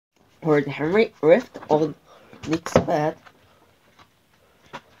Lord Henry ripped on Nick's bed.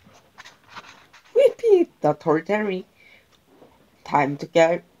 Repeat the Henry. Time to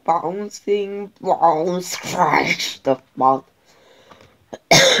get bouncing, bounce, crash. The mouth,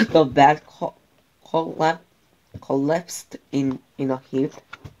 the bed collapsed in a heap.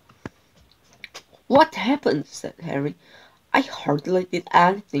 What happened? Said Harry. I hardly did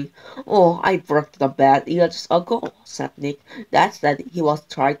anything. Oh, I broke the bed years ago, said Nick. That said, he was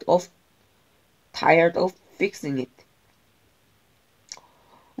tired of fixing it.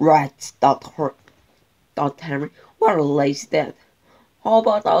 Right, thought Henry. What a lazy dad. How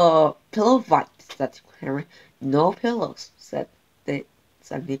about a pillow fight? Said Henry. No pillows, said Nick.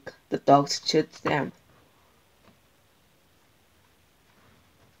 The dogs chewed them.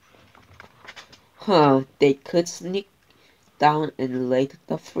 Huh, they could sneak down and lay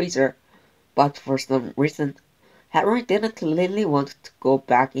the freezer, but for some reason Harry didn't really want to go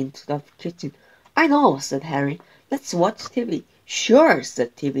back into the kitchen. I know, said Harry. Let's watch TV. Sure,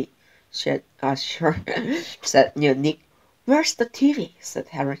 said TV. Sure, said Nick. Where's the TV? Said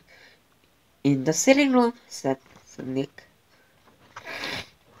Harry. In the sitting room, said Nick.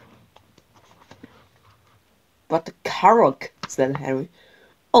 But the karaoke, said Harry.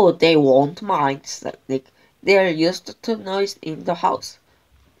 Oh, they won't mind, said Nick. They're used to noise in the house.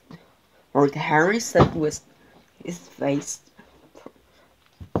 Lord Harry sat with his face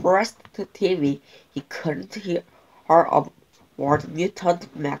pressed to TV. He couldn't hear a word.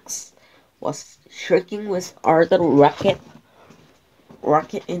 Mutant Max was shrieking with other racket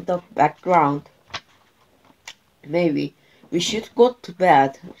in the background. Maybe we should go to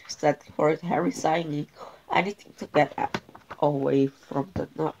bed, said Lord Harry, sighing. Anything to get away from the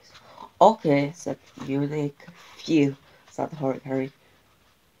noise. Okay, said Unique. Phew, said Lord Harry.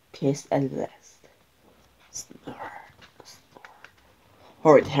 Peace at last. Snore, snore.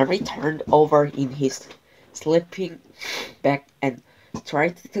 Lord Henry turned over in his sleeping bag and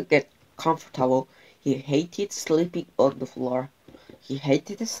tried to get comfortable. He hated sleeping on the floor. He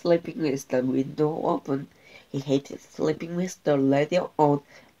hated sleeping with the window open. He hated sleeping with the radio on.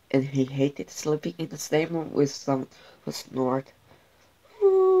 And he hated sleeping in the same room with someone who snored.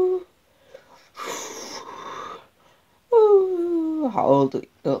 Howled the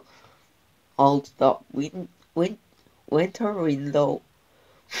winter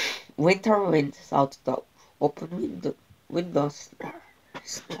wind out the open windows.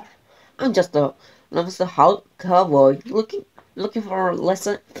 Snore. I'm just a lonesome cowboy looking for a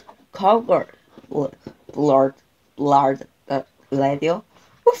lesson. Cowboy, blurred the radio.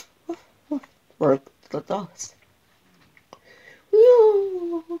 Woof, woof, woof, worked the dogs.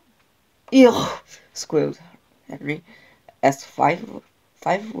 Ew, squealed Henry as five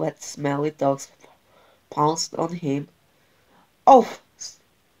wet, smelly dogs pounced on him. Oh!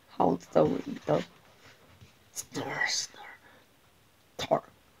 Howled the window. Snore, snore.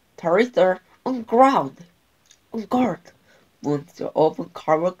 Territor on ground. On guard. Moaned the open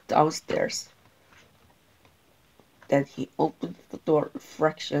cupboard downstairs. Then he opened the door a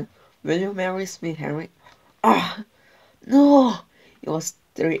fraction. Will you marry me, Henry? Ah! No! It was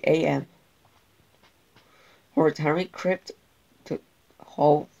 3 a.m. Lord Henry crept to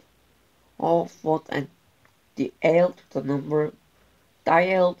Hall phone and dialed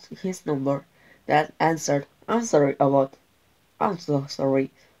his number. That answered. I'm so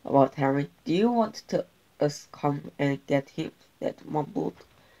sorry about Henry. Do you want us come and get him? That mumbled.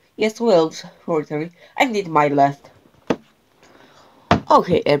 Yes, well, Lord Henry. I need my left.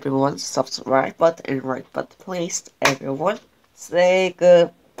 Okay, everyone, subscribe button and right button, please. Everyone, say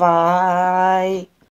goodbye.